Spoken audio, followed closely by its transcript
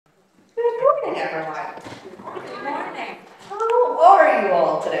morning, everyone. Good morning. How are you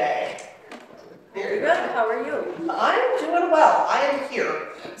all today? Very good. How are you? I'm doing well. I am here.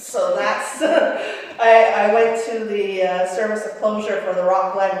 So that's, I went to the service of closure for the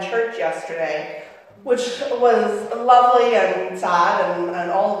Rock Glen Church yesterday, which was lovely and sad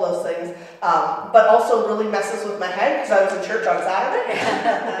and all of those things, but also really messes with my head because I was in church on Saturday.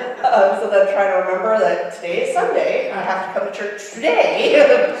 So then trying to remember that today is Sunday, I have to come to church today.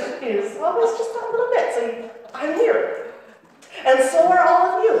 It's always just a little bit, so I'm here. And so are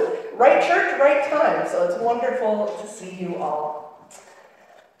all of you. Right church, right time, so it's wonderful to see you all.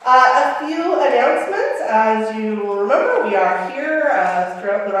 A few announcements. As you will remember, we are here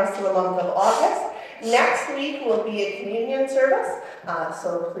throughout the rest of the month of August. Next week will be a communion service,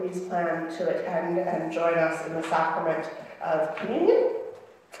 so please plan to attend and join us in the sacrament of communion.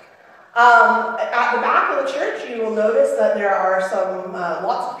 At the back of the church, you will notice that there are some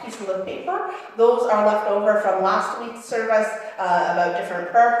lots of pieces of paper. Those are left over from last week's service about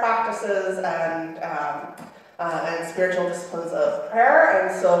different prayer practices and spiritual disciplines of prayer.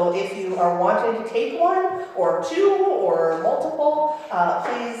 And so if you are wanting to take one or two or multiple,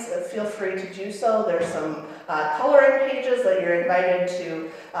 please feel free to do so. There's some coloring pages that you're invited to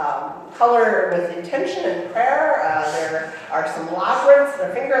color with intention and prayer. There are some labyrinths,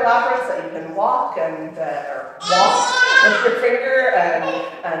 they're finger labyrinths that you can walk and or walk with your finger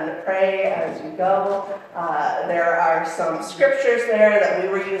and pray as you go. There are some scriptures there that we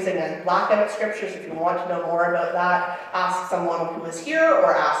were using as blackout scriptures. If you want to know more about that, ask someone who is here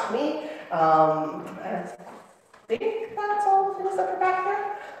or ask me. I think that's all the things that are back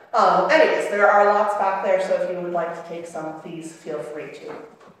there. Anyways, there are lots back there, so if you would like to take some, please feel free to.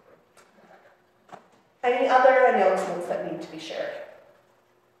 Any other announcements that need to be shared?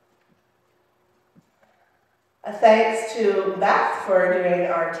 Thanks to Beth for doing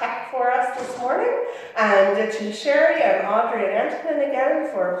our tech for us this morning, and to Sherry and Audrey and Antonin again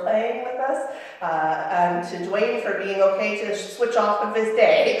for playing with us, and to Dwayne for being okay to switch off of his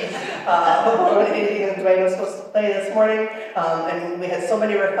day. Dwayne was supposed to play this morning, and we had so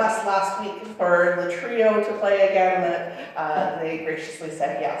many requests last week for the trio to play again that they graciously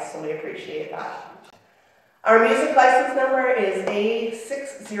said yes, so we appreciate that. Our music license number is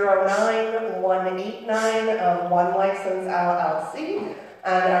A609189 of One License LLC,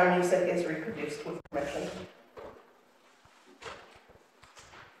 and our music is reproduced with permission.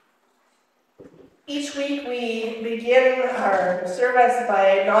 Each week we begin our service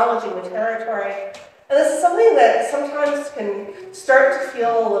by acknowledging the territory, and this is something that sometimes can start to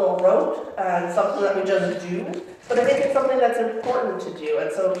feel a little rote and something that we just do, but I think it's something that's important to do,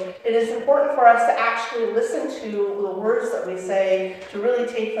 and so it is important for us to actually listen to the words that we say, to really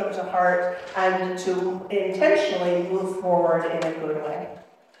take them to heart, and to intentionally move forward in a good way.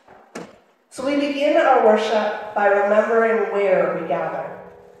 So we begin our worship by remembering where we gather.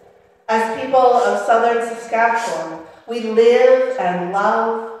 As people of southern Saskatchewan, we live and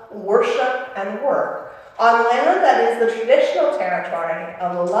love, worship and work on land that is the traditional territory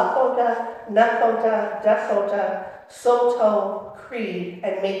of the Lakota, Nakota, Dakota, Saulteaux, Cree,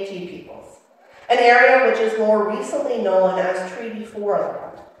 and Métis peoples, an area which is more recently known as Treaty 4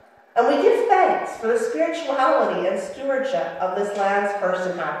 land. And we give thanks for the spirituality and stewardship of this land's first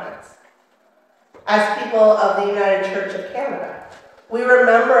inhabitants. As people of the United Church of Canada, we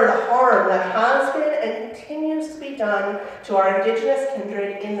remember the harm that has been and continues to be done to our Indigenous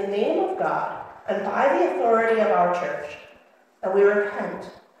kindred in the name of God and by the authority of our church, and we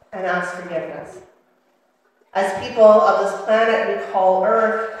repent and ask forgiveness. As people of this planet we call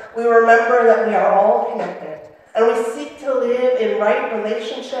Earth, we remember that we are all connected, and we seek to live in right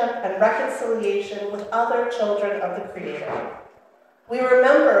relationship and reconciliation with other children of the Creator. We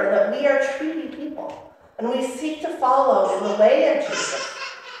remember that we are treaty people, and we seek to follow in the way of Jesus,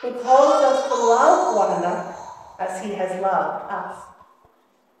 who calls us to love one another as he has loved us.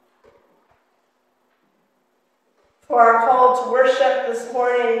 For our call to worship this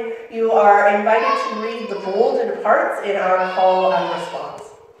morning, you are invited to read the bolded parts in our call and response.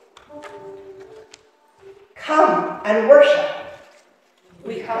 Come and worship.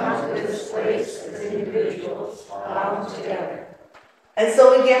 We come to this place as individuals bound together. And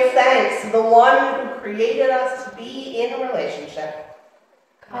so we give thanks to the one who created us to be in relationship.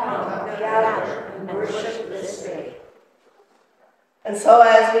 Come, gather and worship this day. And so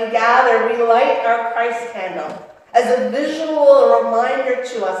as we gather, we light our Christ candle as a visual reminder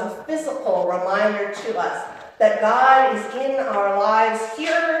to us, a physical reminder to us that God is in our lives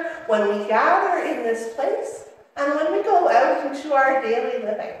here when we gather in this place and when we go out into our daily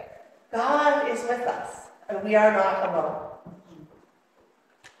living. God is with us, and we are not alone.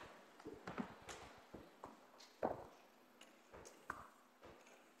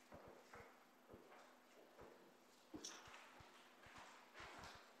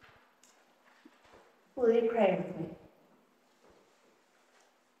 Will you pray with me?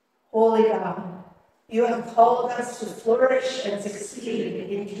 Holy God, you have called us to flourish and succeed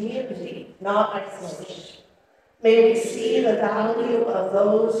in community, not isolation. May we see the value of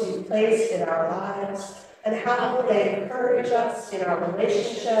those you placed in our lives and how they encourage us in our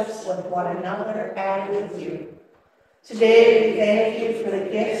relationships with one another and with you. Today we thank you for the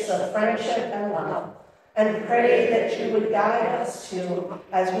gifts of friendship and love, and pray that you would guide us too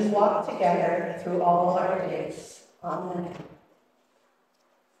as we walk together through all our days. Amen.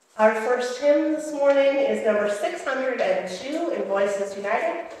 Our first hymn this morning is number 602 in Voices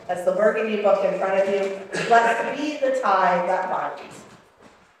United. That's the Burgundy book in front of you. Blessed be the tie that binds.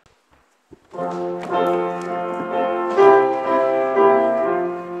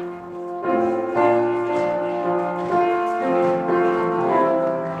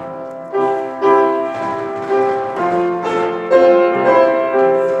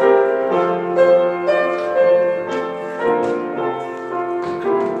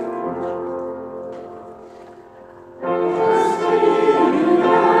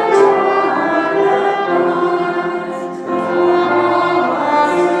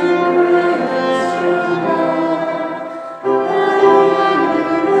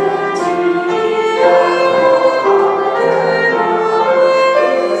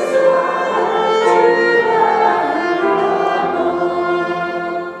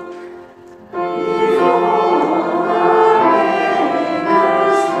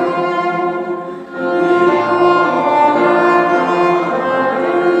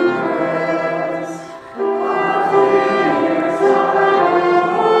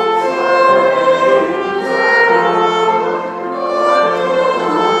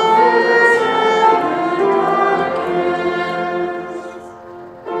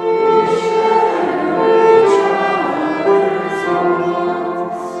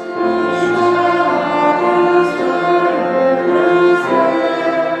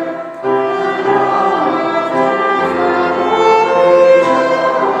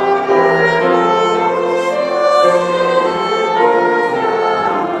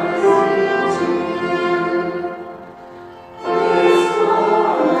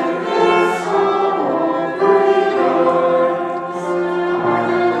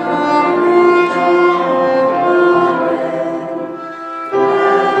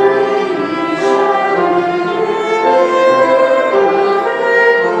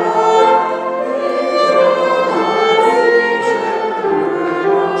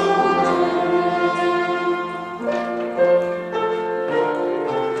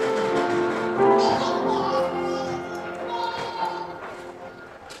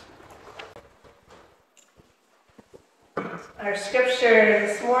 Our scripture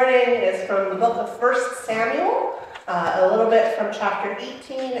this morning is from the book of 1 Samuel, a little bit from chapter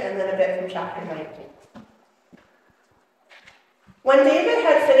 18 and then a bit from chapter 19. When David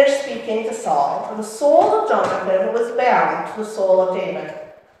had finished speaking to Saul, the soul of Jonathan was bound to the soul of David,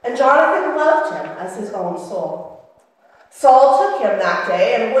 and Jonathan loved him as his own soul. Saul took him that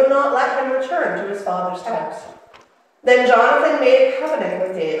day and would not let him return to his father's house. Then Jonathan made a covenant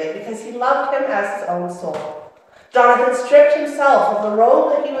with David because he loved him as his own soul. Jonathan stripped himself of the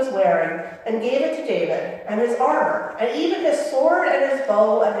robe that he was wearing and gave it to David, and his armor, and even his sword and his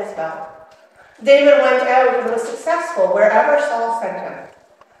bow and his belt. David went out and was successful wherever Saul sent him.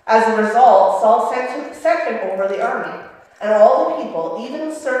 As a result, Saul sent him over the army, and all the people, even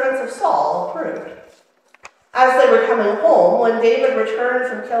the servants of Saul, approved. As they were coming home, when David returned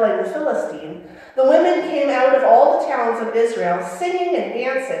from killing the Philistine, the women came out of all the towns of Israel, singing and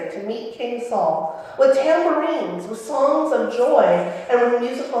dancing to meet King Saul, with tambourines, with songs of joy, and with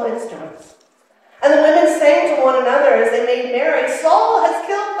musical instruments. And the women sang to one another as they made merry, "Saul has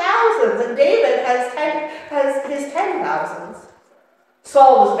killed thousands, and David has his 10,000s."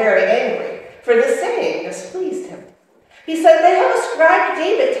 Saul was very angry, for this saying displeased him. He said, "They have ascribed to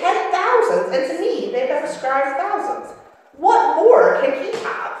David 10,000, and to me they have ascribed thousands. What more can he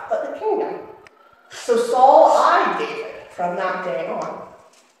have but the kingdom?" So Saul eyed David from that day on.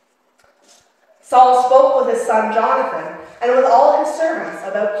 Saul spoke with his son Jonathan and with all his servants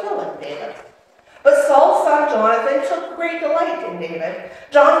about killing David. But Saul's son Jonathan took great delight in David.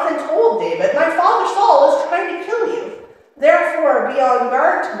 Jonathan told David, "My father Saul is trying to kill you. Therefore be on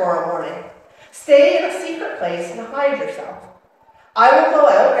guard tomorrow morning. Stay in a secret place and hide yourself. I will go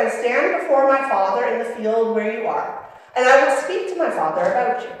out and stand before my father in the field where you are, and I will speak to my father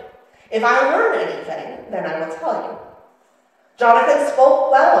about you. If I learn anything, then I will tell you." Jonathan spoke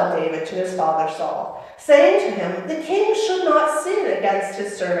well of David to his father Saul, saying to him, "The king should not sin against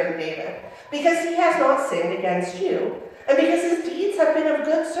his servant David, because he has not sinned against you, and because his deeds have been of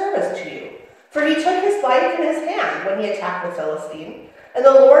good service to you. For he took his life in his hand when he attacked the Philistine, and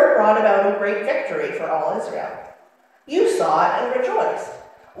the Lord brought about a great victory for all Israel. You saw it and rejoiced.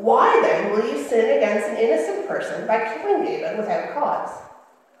 Why then will you sin against an innocent person by killing David without cause?"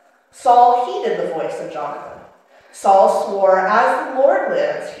 Saul heeded the voice of Jonathan. Saul swore, "As the Lord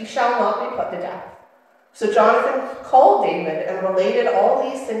lives, he shall not be put to death." So Jonathan called David and related all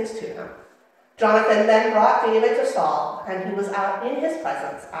these things to him. Jonathan then brought David to Saul, and he was out in his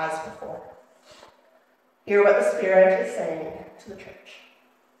presence as before. Hear what the Spirit is saying to the church.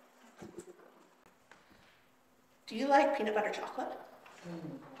 Do you like peanut butter chocolate?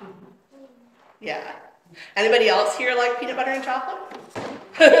 Yeah. Anybody else here like peanut butter and chocolate?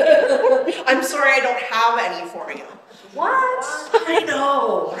 I'm sorry I don't have any for you. What? I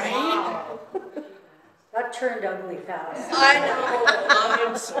know, right? Wow. That turned ugly fast. I know.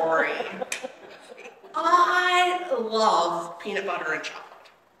 I'm sorry. I love peanut butter and chocolate.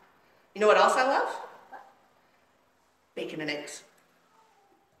 You know what else I love? Bacon and eggs.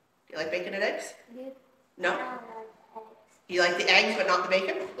 Do you like bacon and eggs? No? You like the eggs but not the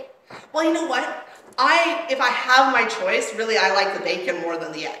bacon? Well, you know what? If I have my choice, really I like the bacon more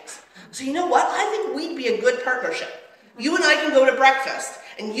than the eggs. So you know what? I think we'd be a good partnership. You and I can go to breakfast,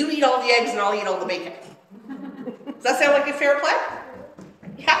 and you eat all the eggs and I'll eat all the bacon. Does that sound like a fair play?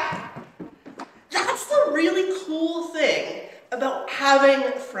 Yeah. That's the really cool thing about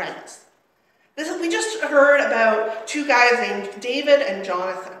having friends. We just heard about two guys named David and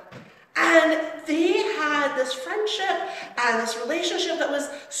Jonathan. And they had this friendship and this relationship that was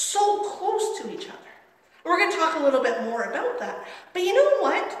so close to each other. We're going to talk a little bit more about that. But you know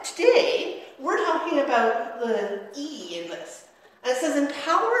what? Today, we're talking about the E in this. And it says,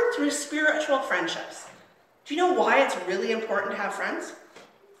 empowered through spiritual friendships. Do you know why it's really important to have friends?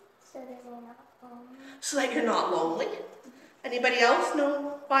 So that you're not lonely. So that you're not lonely. Anybody else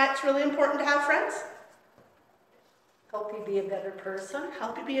know why it's really important to have friends? Help you be a better person.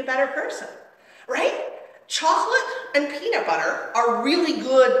 Help you be a better person, right? Chocolate and peanut butter are really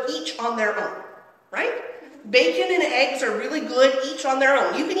good each on their own, right? Bacon and eggs are really good each on their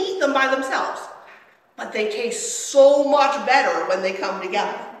own. You can eat them by themselves, but they taste so much better when they come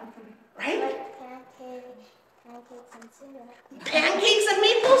together, right? Like pancakes and syrup. Pancakes and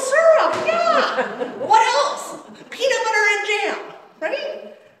maple syrup, yeah. What else? Peanut butter and jam,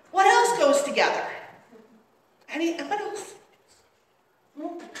 right? What else goes together? What else?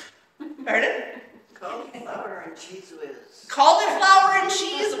 Pardon? Cauliflower and cheese whiz. Cauliflower and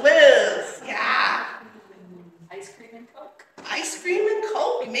cheese whiz. Yeah. Ice cream and Coke. Ice cream and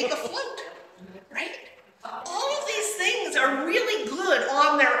Coke. You make a float. Right? All of these things are really good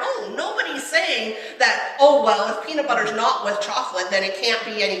on their own. Nobody's saying that, oh, well, if peanut butter's not with chocolate, then it can't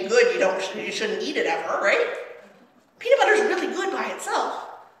be any good. You shouldn't eat it ever, right? Peanut butter's really good by itself.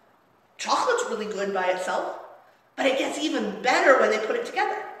 Chocolate's really good by itself. But it gets even better when they put it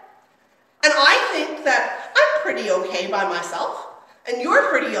together. And I think that I'm pretty okay by myself, and you're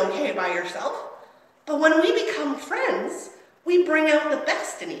pretty okay by yourself. But when we become friends, we bring out the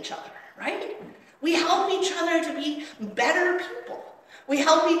best in each other, right? We help each other to be better people. We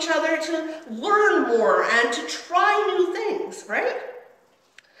help each other to learn more and to try new things, right?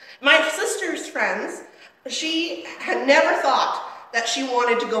 My sister's friends, she had never thought that she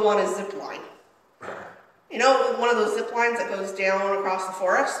wanted to go on a zip line. You know, one of those zip lines that goes down across the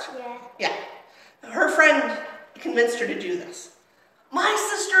forest? Yeah. Yeah. Her friend convinced her to do this. My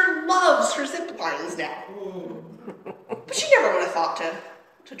sister loves her zip lines now. But she never would have thought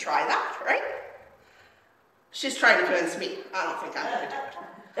to try that, right? She's trying to convince me. I don't think I'm going to do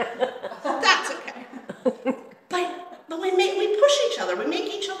it. That's okay. But we push each other. We make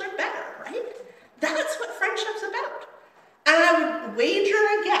each other better, right? That's what friendship's about. And I would wager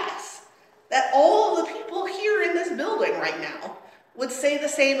a guess that all of the people here in this building right now would say the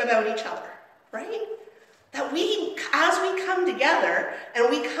same about each other, right? That as we come together and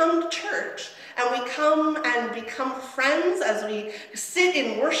we come to church and we come and become friends, as we sit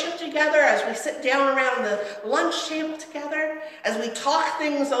in worship together, as we sit down around the lunch table together, as we talk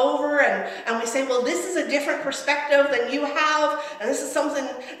things over and we say, well, this is a different perspective than you have, and this is something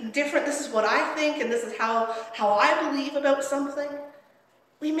different, this is what I think, and this is how I believe about something.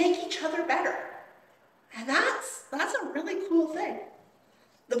 We make each other better. And that's a really cool thing.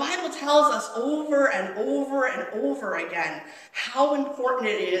 The Bible tells us over and over and over again how important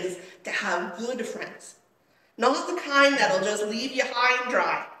it is to have good friends. Not the kind that'll just leave you high and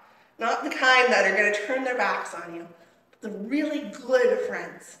dry. Not the kind that are going to turn their backs on you. But the really good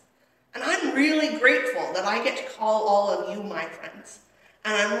friends. And I'm really grateful that I get to call all of you my friends.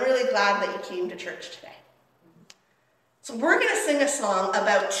 And I'm really glad that you came to church today. So So we're going to sing a song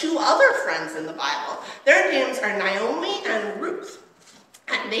about two other friends in the Bible. Their names are Naomi and Ruth.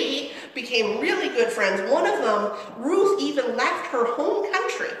 And they became really good friends. One of them, Ruth, even left her home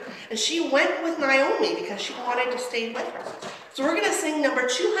country. And she went with Naomi because she wanted to stay with her. So we're going to sing number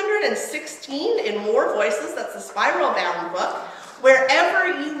 216 in More Voices. That's the spiral bound book.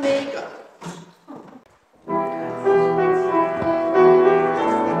 Wherever You May Go.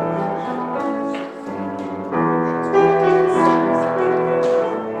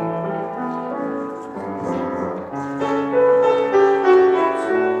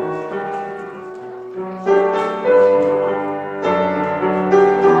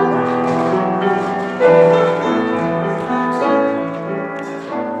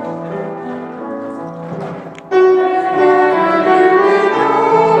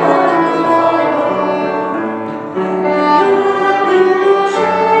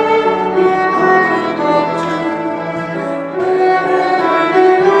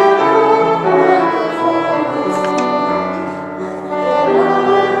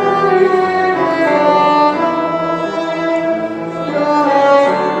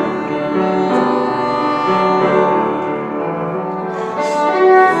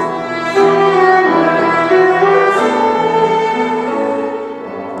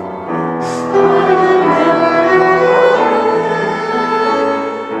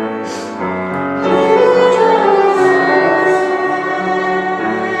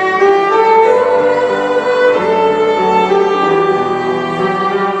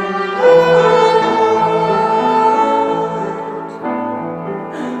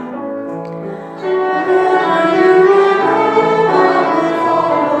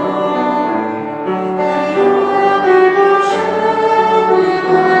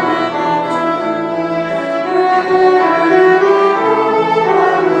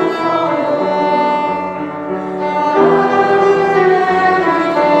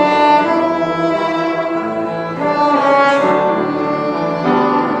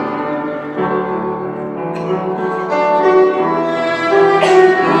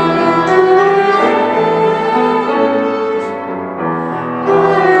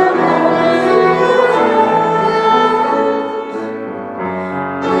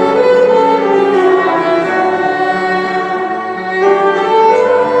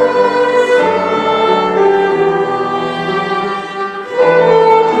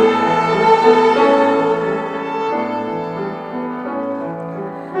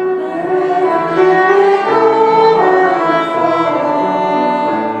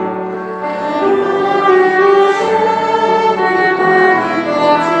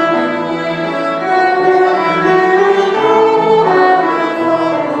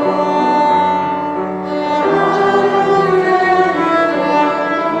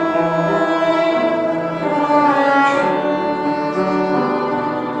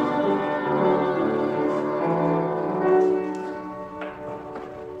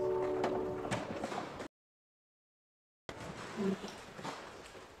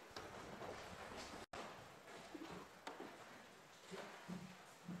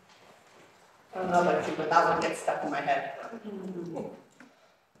 I don't know about you, but that one gets stuck in my head.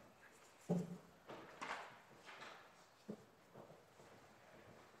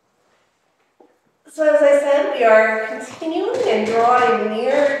 So as I said, we are continuing and drawing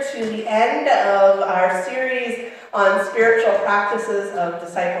near to the end of our series on spiritual practices of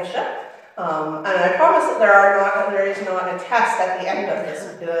discipleship. And I promise that there is not a test at the end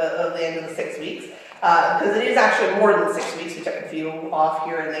of the end of the 6 weeks, because it is actually more than 6 weeks. We took a few off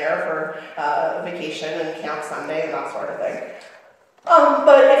here and there for vacation and Camp Sunday and that sort of thing.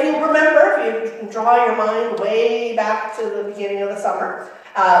 But if you remember, if you draw your mind way back to the beginning of the summer,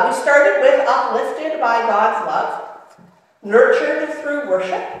 we started with uplifted by God's love, nurtured through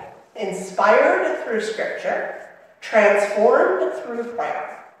worship, inspired through scripture, transformed through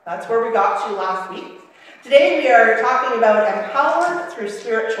prayer. That's where we got to last week. Today we are talking about empowered through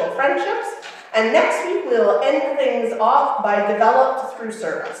spiritual friendships, and next week we will end things off by developed through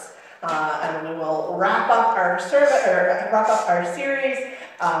service. And we will wrap up our series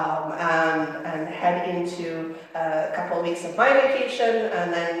and head into a couple of weeks of my vacation,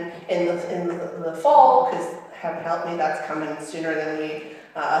 and then in the fall, because heaven help me, that's coming sooner than we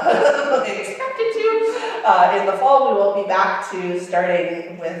expected to. In the fall, we will be back to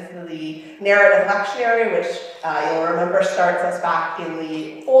starting with the narrative lectionary, which you'll remember starts us back in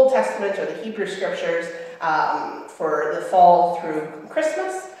the Old Testament or the Hebrew Scriptures for the fall through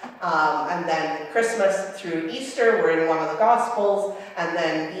Christmas. And then Christmas through Easter, we're in one of the Gospels, and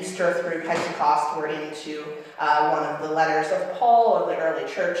then Easter through Pentecost, we're into one of the letters of Paul of the early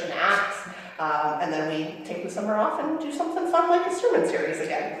church in Acts. And then we take the summer off and do something fun like a sermon series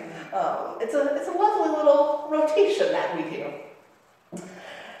again. It's a lovely little rotation that we do.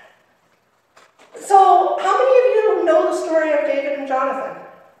 So, how many of you know the story of David and Jonathan?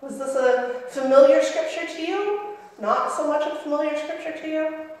 Was this a familiar scripture to you? Not so much a familiar scripture to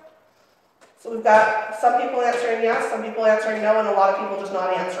you? So we've got some people answering yes, some people answering no, and a lot of people just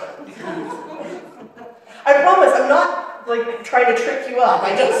not answering. I promise, I'm not like trying to trick you up.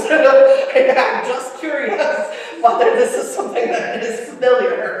 I'm just curious whether this is something that is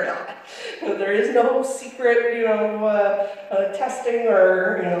familiar or not. There is no secret, testing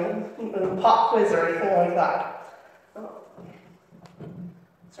or pop quiz or anything like that.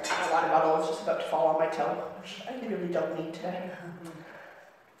 Sorry, my water bottle is just about to fall on my toe, which I really don't need to.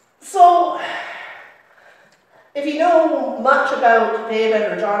 So, if you know much about David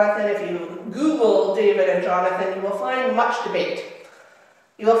or Jonathan, if you Google David and Jonathan, you will find much debate.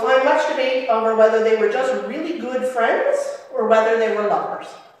 You will find much debate over whether they were just really good friends or whether they were lovers.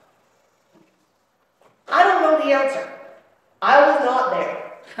 I don't know the answer. I was not there.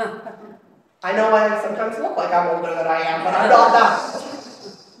 I know I sometimes look like I'm older than I am, but I'm not that.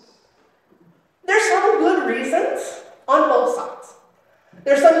 There's some good reasons on both sides.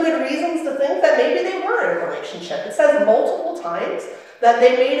 There's some good reasons to think that maybe they were in a relationship. It says multiple times that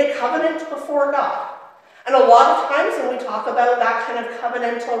they made a covenant before God. And a lot of times when we talk about that kind of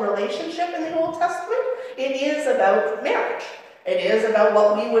covenantal relationship in the Old Testament, it is about marriage. It is about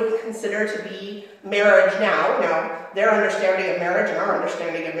what we would consider to be marriage now. Now, their understanding of marriage and our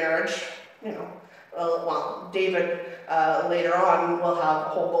understanding of marriage, David later on will have a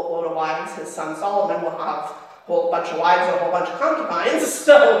whole boatload of wives. His son Solomon will have a whole bunch of wives and a whole bunch of concubines.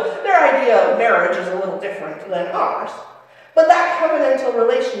 So their idea of marriage is a little different than ours. But that covenantal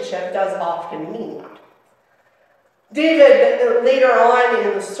relationship does often mean that. David, later on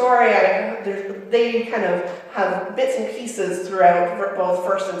in the story, they kind of have bits and pieces throughout both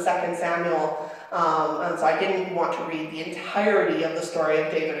 1st and 2nd Samuel. And so I didn't want to read the entirety of the story of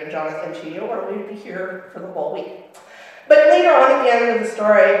David and Jonathan to you, or we'd be here for the whole week. But later on at the end of the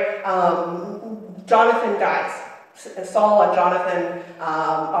story, Jonathan dies. Saul and Jonathan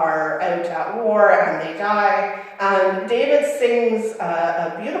are out at war and they die. And David sings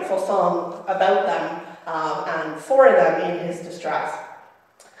a beautiful song about them and for them in his distress.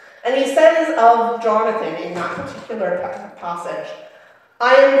 And he says of Jonathan in that particular passage,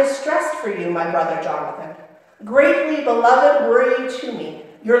 "I am distressed for you, my brother Jonathan. Greatly beloved were you to me.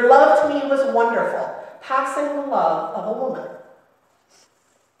 Your love to me was wonderful, passing the love of a woman."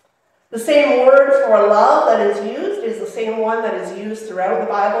 The same word for love that is used is the same one that is used throughout the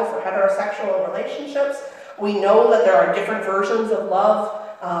Bible for heterosexual relationships. We know that there are different versions of love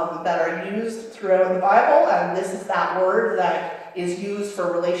that are used throughout the Bible, and this is that word that is used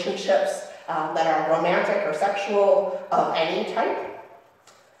for relationships that are romantic or sexual of any type.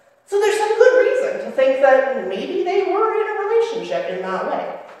 So there's some good reason to think that maybe they were in a relationship in that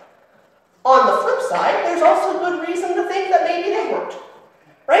way. On the flip side, there's also good reason to think that maybe they weren't.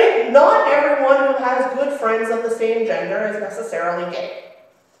 Right? Not everyone who has good friends of the same gender is necessarily gay.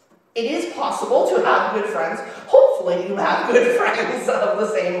 It is possible to have good friends. Hopefully you have good friends of the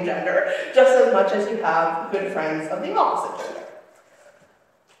same gender, just as much as you have good friends of the opposite gender.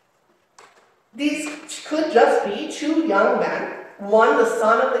 These could just be two young men, one the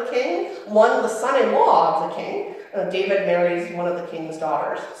son of the king, one the son-in-law of the king. David marries one of the king's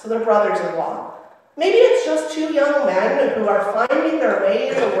daughters, so they're brothers-in-law. Maybe it's just two young men who are finding their way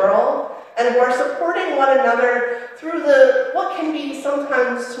in the world and who are supporting one another through what can be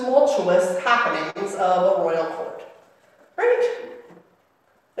sometimes tumultuous happenings of a royal court. Right?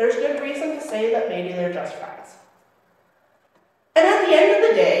 There's good reason to say that maybe they're just friends. And at the end of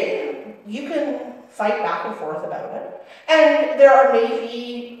the day, you can fight back and forth about it. And there are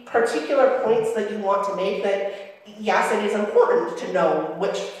maybe particular points that you want to make that, yes, it is important to know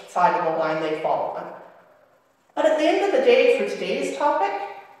which side of the line they fall on. But at the end of the day, for today's topic,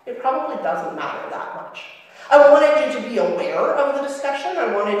 it probably doesn't matter that much. I wanted you to be aware of the discussion.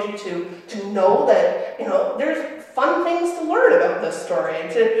 I wanted you to know that, there's fun things to learn about this story, and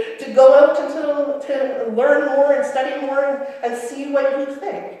to go out and to learn more and study more and see what you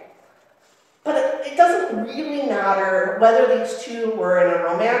think. But it doesn't really matter whether these two were in a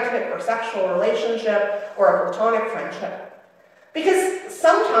romantic or sexual relationship or a platonic friendship. Because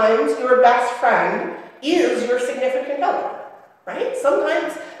sometimes your best friend is your significant other, right?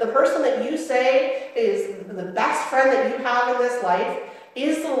 Sometimes the person that you say is the best friend that you have in this life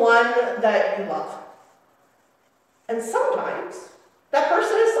is the one that you love. And sometimes that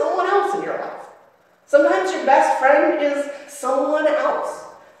person is someone else in your life. Sometimes your best friend is someone else.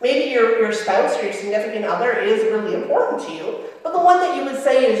 Maybe your spouse spouse or your significant other is really important to you, but the one that you would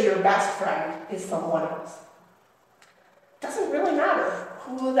say is your best friend is someone else. It doesn't really matter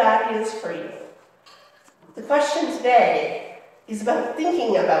who that is for you. The question today is about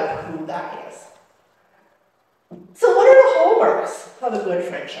thinking about who that is. So what are the hallmarks of a good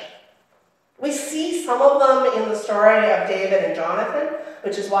friendship? We see some of them in the story of David and Jonathan,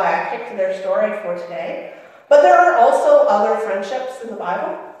 which is why I picked their story for today. But there are also other friendships in the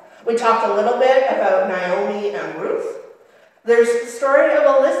Bible. We talked a little bit about Naomi and Ruth. There's the story of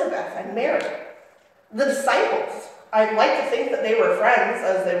Elizabeth and Mary. The disciples, I'd like to think that they were friends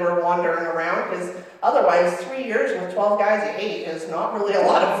as they were wandering around, because otherwise 3 years with 12 guys you hate is not really a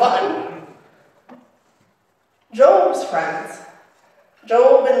lot of fun. Job's friends.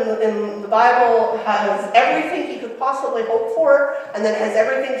 Job in the Bible has everything he could possibly hope for, and then has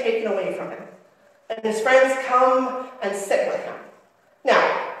everything taken away from him. And his friends come and sit with him.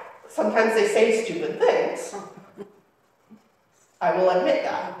 Now, sometimes they say stupid things. I will admit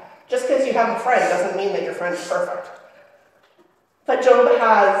that. Just because you have a friend doesn't mean that your friend's perfect. But Job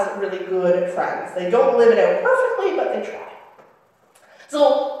has really good friends. They don't live it out perfectly, but they try.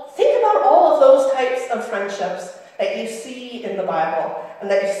 So think about all of those types of friendships that you see in the Bible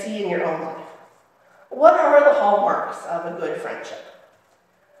and that you see in your own life. What are the hallmarks of a good friendship?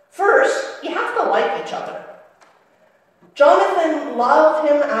 First, you have to like each other. Jonathan loved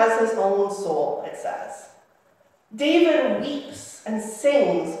him as his own soul, it says. David weeps and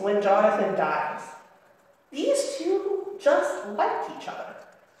sings when Jonathan dies. These two just liked each other.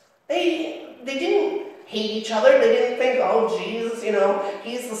 They didn't hate each other. They didn't think, oh, geez,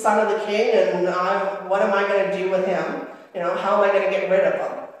 he's the son of the king, and what am I going to do with him? How am I going to get rid of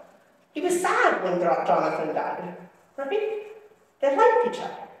him? He was sad when Jonathan died, right? They liked each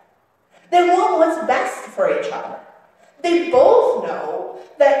other. They want what's best for each other. They both know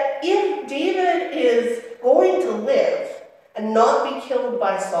that if David is going to live and not be killed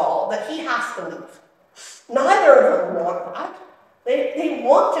by Saul, that he has to leave. Neither of them want that. They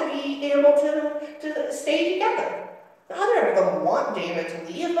want to be able to stay together. Neither of them want David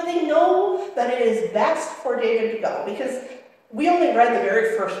to leave, but they know that it is best for David to go, because we only read the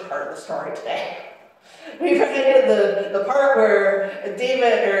very first part of the story today. We read the part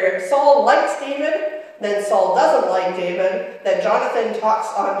where Saul likes David, then Saul doesn't like David, then Jonathan talks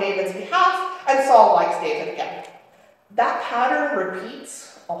on David's behalf, and Saul likes David again. That pattern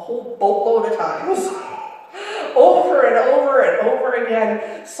repeats a whole boatload of times. Over and over and over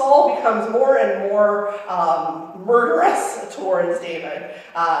again, Saul becomes more and more murderous towards David.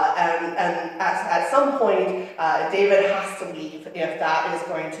 And at some point, David has to leave if that is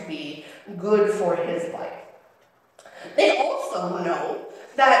going to be good for his life. They also know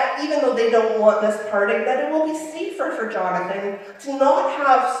that even though they don't want this parting, that it will be safer for Jonathan to not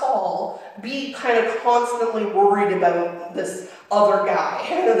have Saul be kind of constantly worried about this other guy,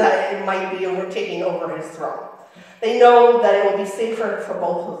 that it might be taking over his throne. They know that it will be safer for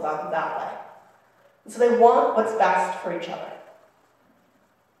both of them that way. And so they want what's best for each other.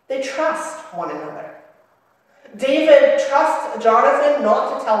 They trust one another. David trusts Jonathan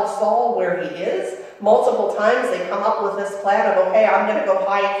not to tell Saul where he is. Multiple times they come up with this plan of, okay, I'm going to go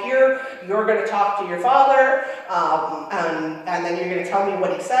hide here, you're going to talk to your father, and then you're going to tell me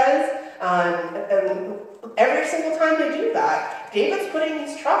what he says. And every single time they do that, David's putting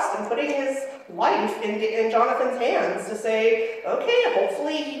his trust and putting his life in Jonathan's hands to say, okay,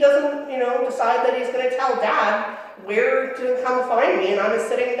 hopefully he doesn't, decide that he's going to tell Dad where to come find me and I'm a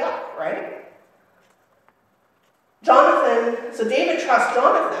sitting duck, right? So David trusts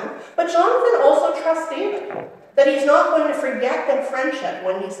Jonathan, but Jonathan also trusts David, that he's not going to forget their friendship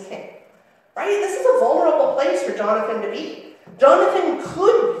when he's king, right? This is a vulnerable place for Jonathan to be. Jonathan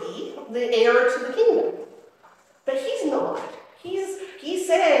could be the heir to the kingdom, but he's not. He's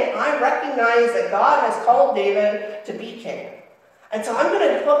saying, I recognize that God has called David to be king. And so I'm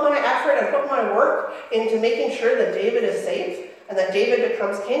going to put my effort and put my work into making sure that David is safe and that David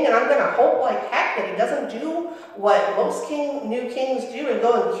becomes king, and I'm going to hope like heck that he doesn't do what most new kings do and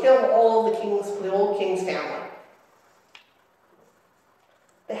go and kill all of the old king's family.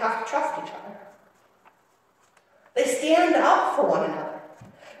 They have to trust each other. They stand up for one another.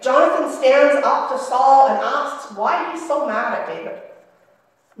 Jonathan stands up to Saul and asks why he's so mad at David.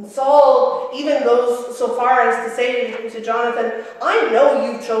 And Saul even goes so far as to say to Jonathan, I know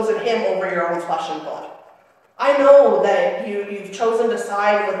you've chosen him over your own flesh and blood. I know that you've chosen to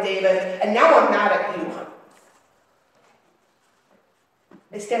side with David, and now I'm mad at you.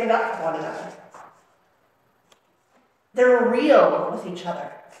 They stand up for one another. They're real with each other.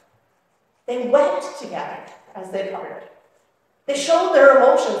 They wept together as they parted. They showed their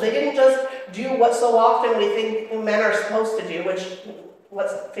emotions. They didn't just do what so often we think men are supposed to do, which,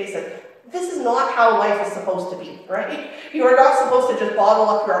 let's face it, this is not how life is supposed to be, right? You are not supposed to just bottle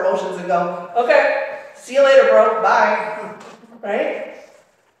up your emotions and go, okay, see you later, bro, bye, right?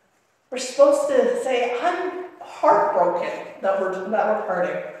 We're supposed to say, I'm heartbroken that we're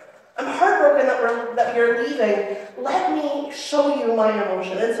parting. I'm heartbroken that you're leaving. Let me show you my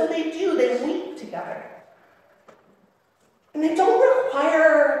emotion. And so they do. They weep together. And they don't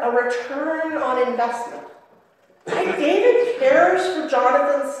require a return on investment. Right? David cares for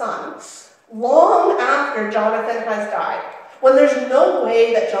Jonathan's son long after Jonathan has died, when there's no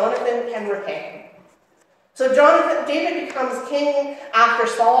way that Jonathan can repay him. So David becomes king after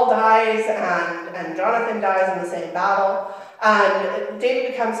Saul dies and Jonathan dies in the same battle. And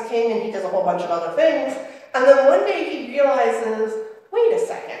David becomes king and he does a whole bunch of other things. And then one day he realizes, wait a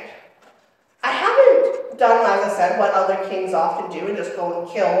second. I haven't done, as I said, what other kings often do and just go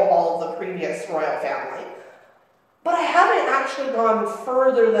and kill all of the previous royal family. But I haven't actually gone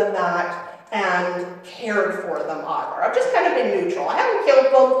further than that and cared for them either. I've just kind of been neutral. I haven't killed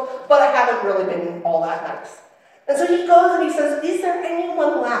them, but I haven't really been all that nice. And so he goes and he says, is there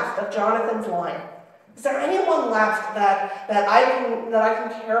anyone left of Jonathan's line? Is there anyone left that I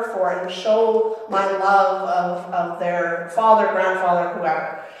can care for and show my love of their father, grandfather,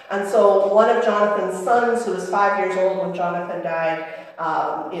 whoever? And so one of Jonathan's sons, who was 5 years old when Jonathan died,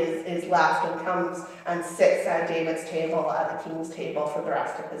 is left and comes and sits at David's table, at the king's table, for the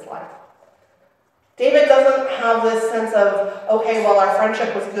rest of his life. David doesn't have this sense of, okay, well, our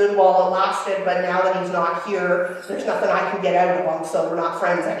friendship was good while it lasted, but now that he's not here, there's nothing I can get out of him, so we're not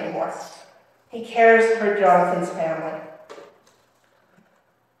friends anymore. He cares for Jonathan's family.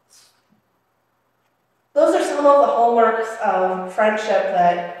 Those are some of the hallmarks of friendship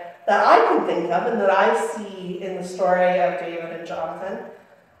that I can think of and that I see in the story of David and Jonathan.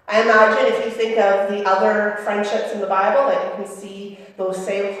 I imagine if you think of the other friendships in the Bible, that you can see those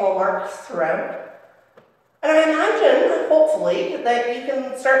same hallmarks throughout. And I imagine, hopefully, that you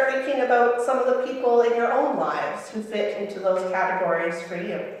can start thinking about some of the people in your own lives who fit into those categories for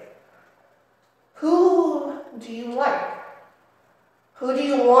you. Who do you like? Who do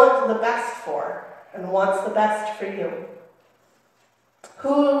you want the best for and wants the best for you?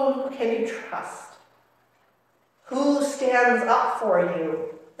 Who can you trust? Who stands up for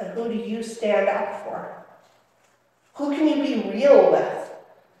you and who do you stand up for? Who can you be real with?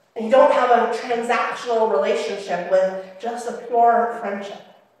 And you don't have a transactional relationship with, just a pure friendship.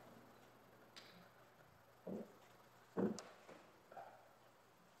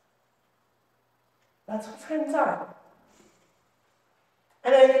 That's what friends are.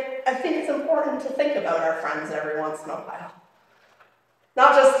 And I think it's important to think about our friends every once in a while.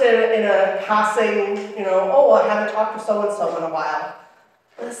 Not just in a passing, oh, I haven't talked to so-and-so in a while.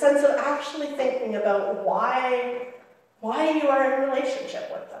 But a sense of actually thinking about why you are in a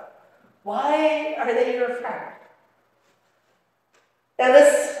relationship with them. Why are they your friend? Now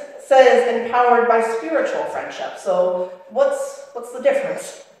this says empowered by spiritual friendship. So what's the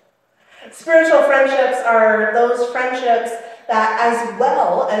difference? Spiritual friendships are those friendships that, as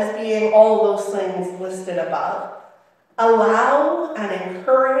well as being all those things listed above, allow and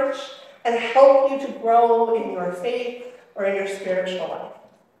encourage and help you to grow in your faith or in your spiritual life.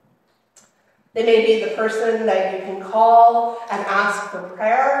 They may be the person that you can call and ask for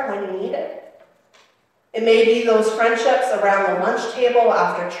prayer when you need it. It may be those friendships around the lunch table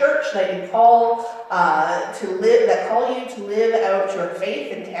after church that you call that call you to live out your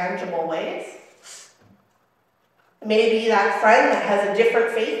faith in tangible ways. It may be that friend that has a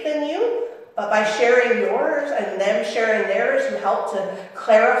different faith than you, but by sharing yours and them sharing theirs, you help to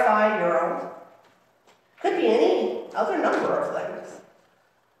clarify your own. Could be any other number of things.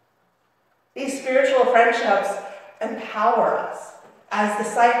 These spiritual friendships empower us as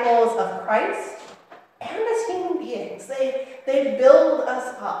disciples of Christ and as human beings. They build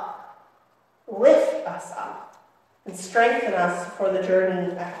us up, lift us up, and strengthen us for the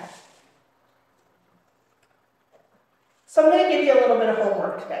journey ahead. So I'm going to give you a little bit of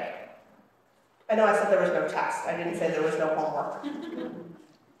homework today. I know I said there was no test. I didn't say there was no homework.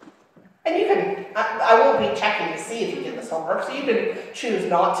 And you can, I won't be checking to see if you did this homework, so you can choose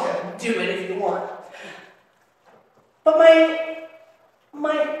not to do it if you want. But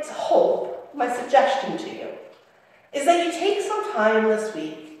my hope, my suggestion to you, is that you take some time this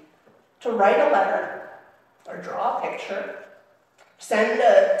week to write a letter, or draw a picture, send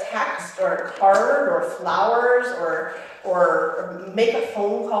a text or a card or flowers or make a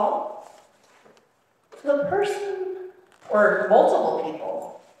phone call to the person or multiple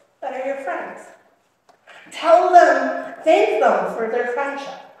people that are your friends. Tell them Thank them for their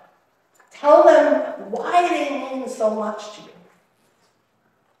friendship. Tell them why they mean so much to you.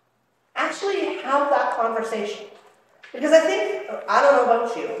 Actually have that conversation. Because I think, I don't know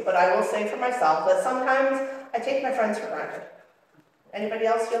about you, but I will say for myself that sometimes I take my friends for granted. Anybody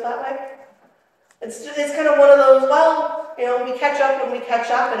else feel that way? It's kind of one of those, well, we catch up when we catch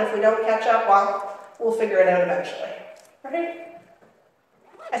up, and if we don't catch up, well, we'll figure it out eventually. Right?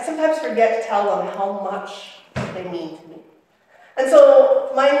 I sometimes forget to tell them how much they mean to me. And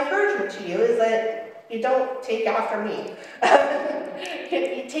so my encouragement to you is that you don't take after me.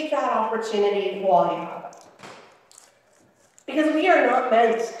 You take that opportunity while you have it. Because we are not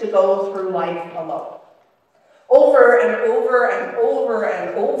meant to go through life alone. Over and over and over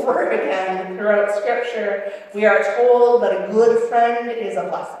and over again throughout Scripture, we are told that a good friend is a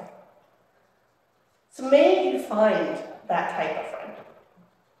blessing. So may you find that type of friend.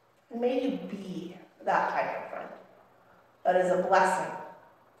 And may you be that type of friend that is a blessing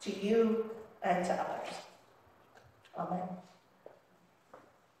to you and to others. Amen.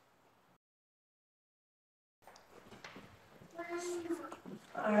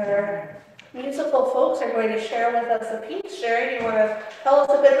 Our musical folks are going to share with us a piece. Sherry, do you want to tell us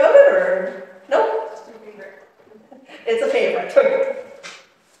a bit about it, or no? It's a favorite. It's a favorite.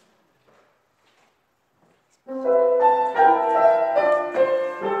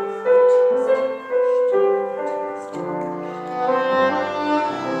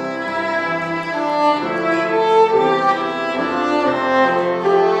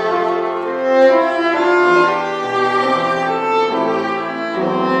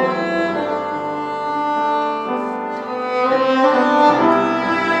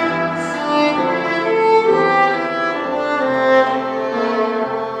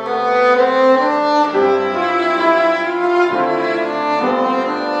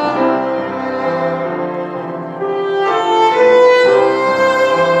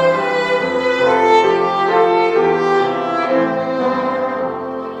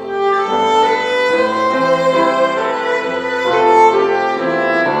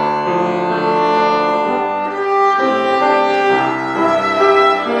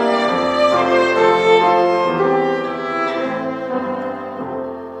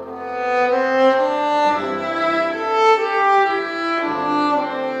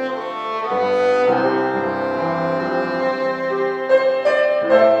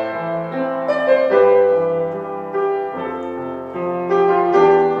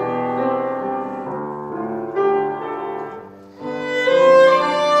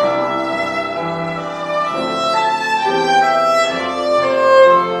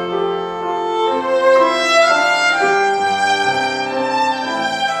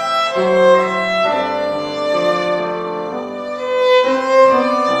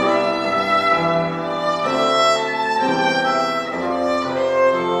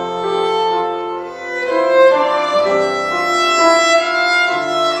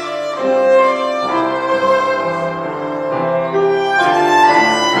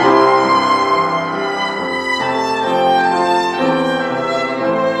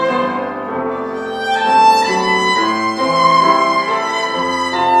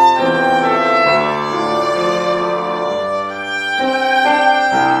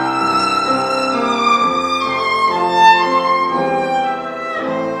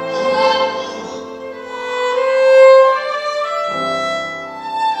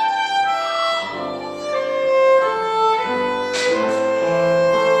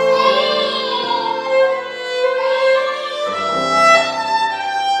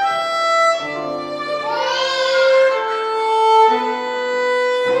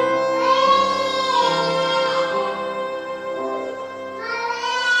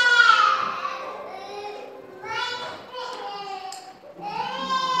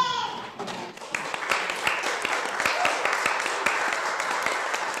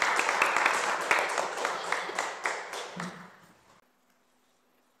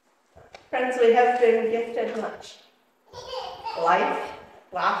 Friends, we have been gifted much. Life,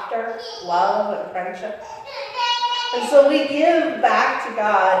 laughter, love, and friendship. And so we give back to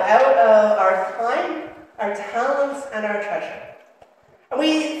God out of our time, our talents, and our treasure. And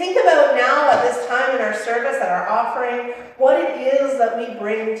we think about now at this time in our service, at our offering, what it is that we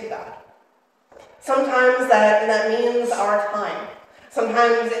bring to God. Sometimes that means our time.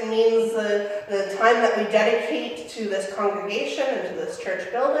 Sometimes it means the time that we dedicate to this congregation and to this church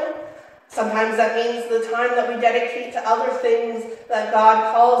building. Sometimes that means the time that we dedicate to other things that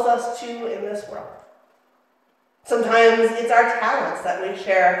God calls us to in this world. Sometimes it's our talents that we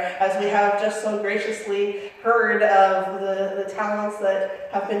share, as we have just so graciously heard of the talents that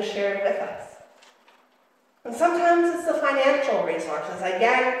have been shared with us. And sometimes it's the financial resources,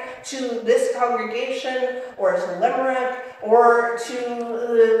 again, to this congregation, or to Limerick, or to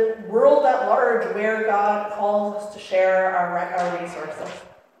the world at large where God calls us to share our resources.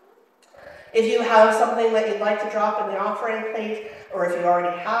 If you have something that you'd like to drop in the offering plate, or if you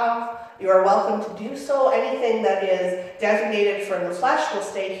already have, you are welcome to do so. Anything that is designated for Lafleche will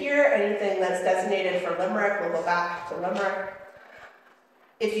stay here. Anything that's designated for Limerick will go back to Limerick.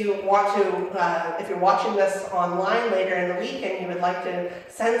 If you want to, if you're watching this online later in the week and you would like to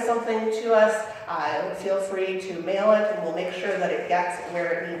send something to us, feel free to mail it and we'll make sure that it gets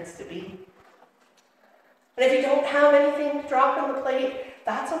where it needs to be. And if you don't have anything to drop in the plate,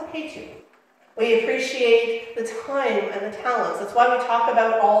 that's okay too. We appreciate the time and the talents. That's why we talk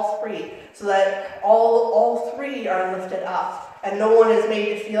about all three, so that all three are lifted up and no one is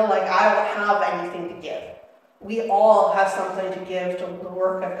made to feel like I don't have anything to give. We all have something to give to the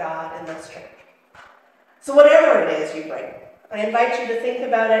work of God in this church. So whatever it is you bring, I invite you to think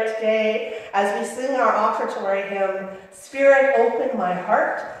about it today as we sing our offertory hymn, Spirit, Open My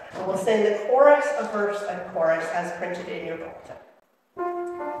Heart, and we'll sing the chorus, a verse, and chorus as printed in your bulletin.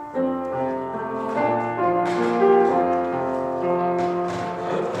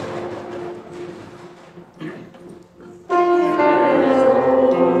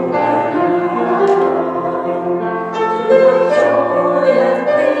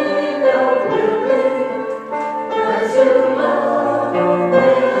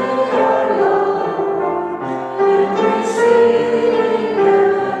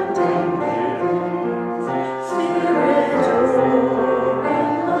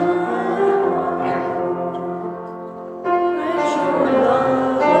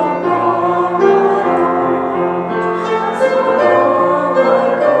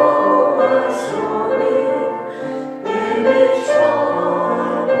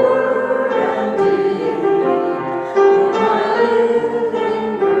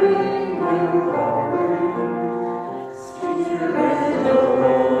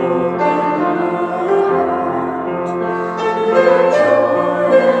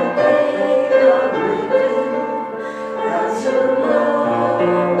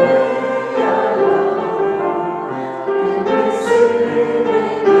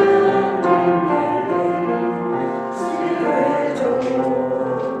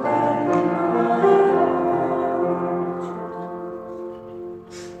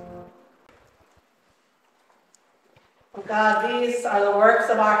 God, these are the works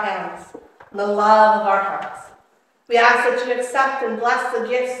of our hands, the love of our hearts. We ask that you accept and bless the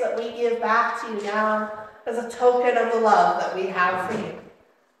gifts that we give back to you now as a token of the love that we have for you.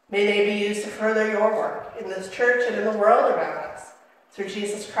 May they be used to further your work in this church and in the world around us. Through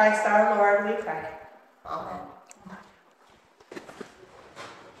Jesus Christ our Lord, we pray. Amen.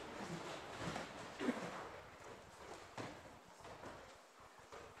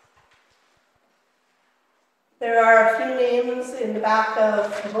 There are a few names in the back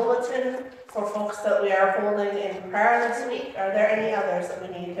of the bulletin for folks that we are holding in prayer this week. Are there any others that we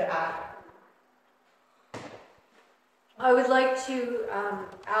need to add? I would like to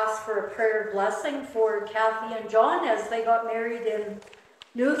ask for a prayer of blessing for Kathy and John as they got married in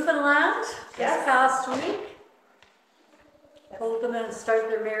Newfoundland this past week. Hold them and start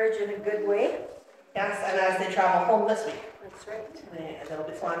their marriage in a good way. Yes, and as they travel home this week. That's right. They'll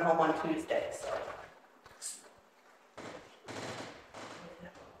be flying home on Tuesday. So.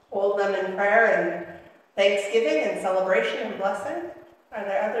 Hold them in prayer and thanksgiving and celebration and blessing. Are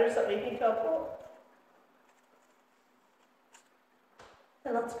there others that we need to uphold?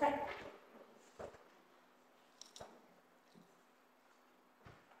 Then let's pray.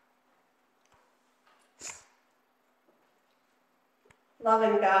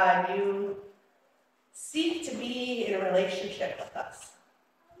 Loving God, you seek to be in a relationship with us,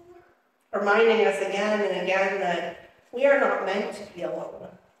 reminding us again and again that we are not meant to be alone.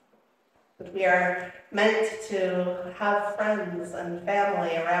 That we are meant to have friends and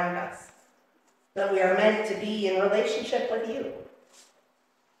family around us. That we are meant to be in relationship with you.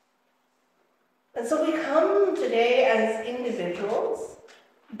 And so we come today as individuals,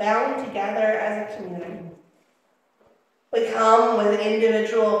 bound together as a community. We come with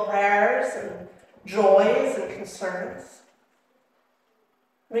individual prayers and joys and concerns.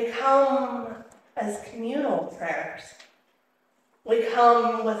 We come as communal prayers. We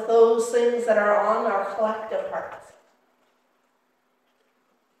come with those things that are on our collective hearts.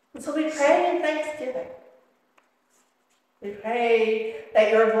 And so we pray in thanksgiving. We pray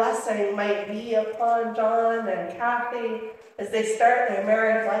that your blessing might be upon John and Kathy as they start their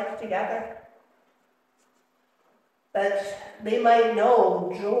married life together. That they might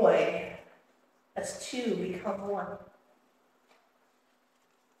know joy as two become one.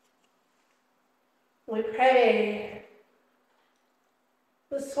 We pray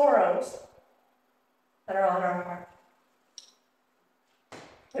the sorrows that are on our heart.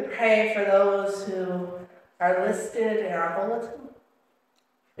 We pray for those who are listed in our bulletin.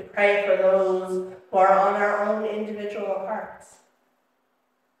 We pray for those who are on our own individual hearts,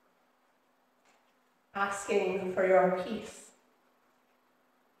 asking for your peace.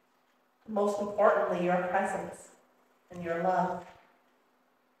 Most importantly, your presence and your love.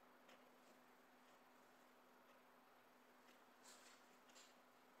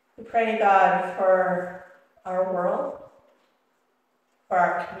 We pray, God, for our world, for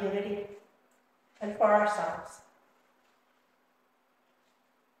our community, and for ourselves.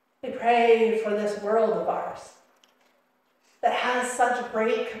 We pray for this world of ours that has such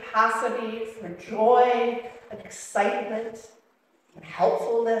great capacity for joy and excitement and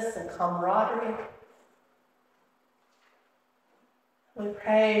helpfulness and camaraderie. We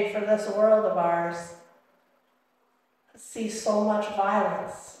pray for this world of ours that sees so much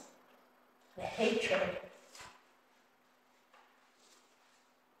violence and hatred.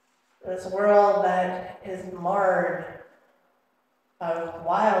 This world that is marred by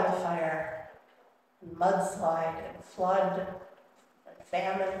wildfire, and mudslide, and flood, and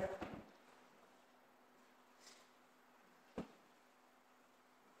famine.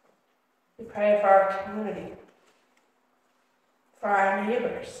 We pray for our community, for our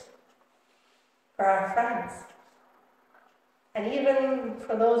neighbors, for our friends, and even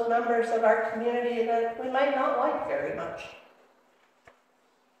for those members of our community that we might not like very much.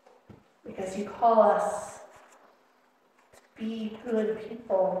 Because you call us to be good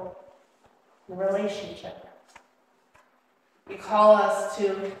people in relationship. You call us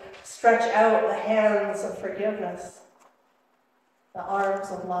to stretch out the hands of forgiveness, the arms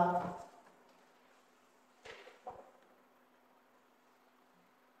of love.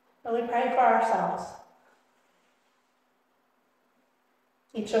 And we pray for ourselves.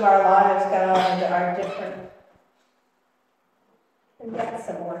 Each of our lives, God, are different and yet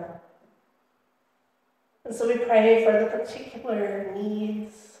similar. And so we pray for the particular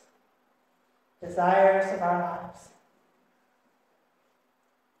needs, desires of our lives.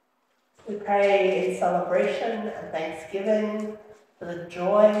 We pray in celebration and thanksgiving for the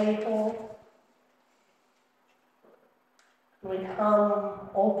joy we hold. We come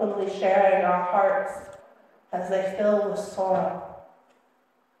openly sharing our hearts as they fill with sorrow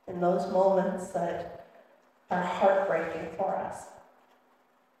in those moments that are heartbreaking for us.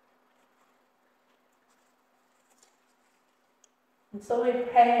 And so we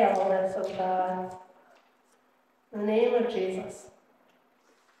pray all this, oh God, in the name of Jesus,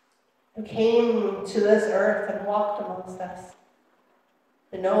 who came to this earth and walked amongst us,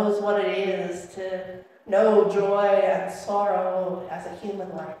 who knows what it is to know joy and sorrow as a human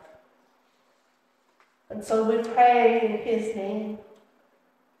life. And so we pray in his name,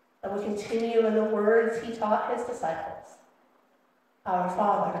 and we continue in the words he taught his disciples. Our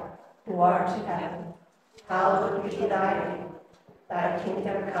Father, who art in heaven, hallowed be thy name. Thy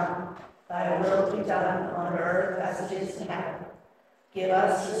kingdom come, thy will be done on earth as it is in heaven. Give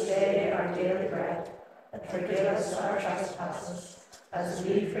us this day our daily bread, and forgive us our trespasses, as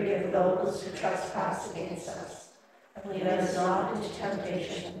we forgive those who trespass against us. And lead us not into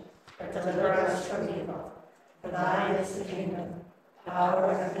temptation, but deliver us from evil. For thine is the kingdom,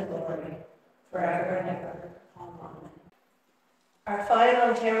 power, and the glory, forever and ever. Amen. Our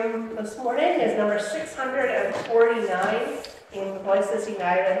final hymn this morning is number 649 in Voices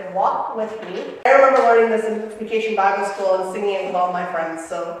United, Walk With Me. I remember learning this in Vacation Bible School and singing it with all my friends,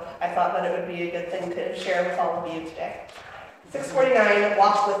 so I thought that it would be a good thing to share with all of you today. 649,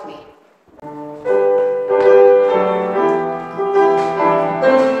 Walk With Me.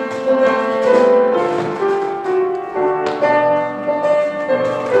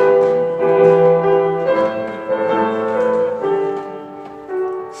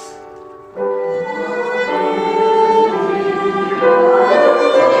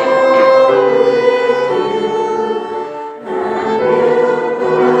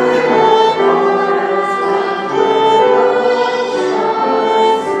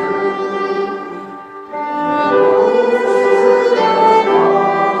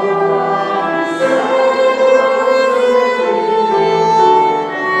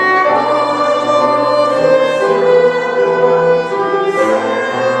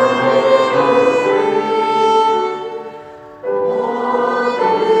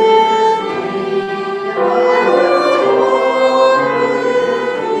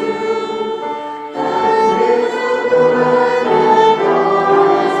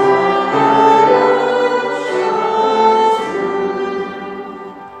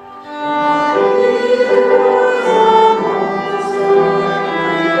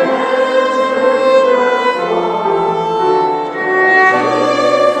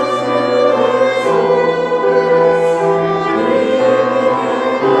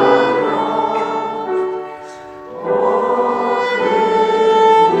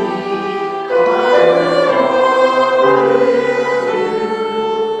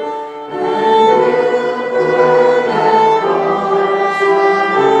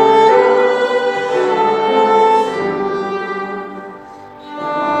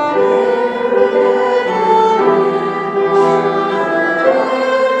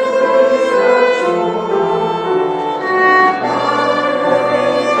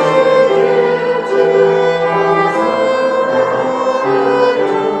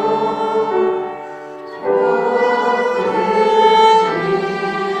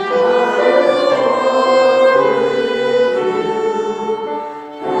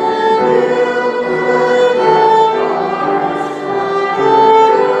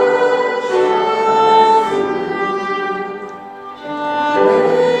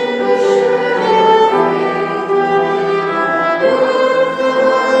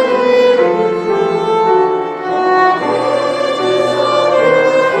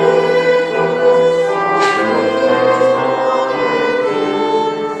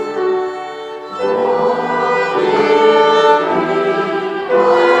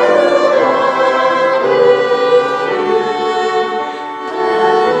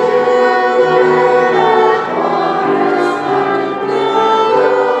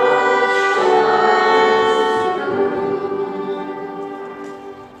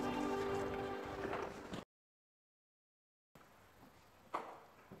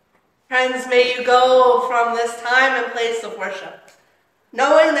 Friends, may you go from this time and place of worship,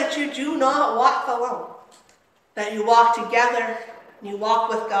 knowing that you do not walk alone, that you walk together, and you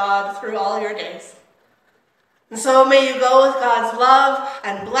walk with God through all your days. And so may you go with God's love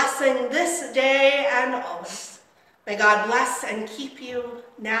and blessing this day and always. May God bless and keep you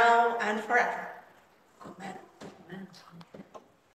now and forever. Amen. Amen.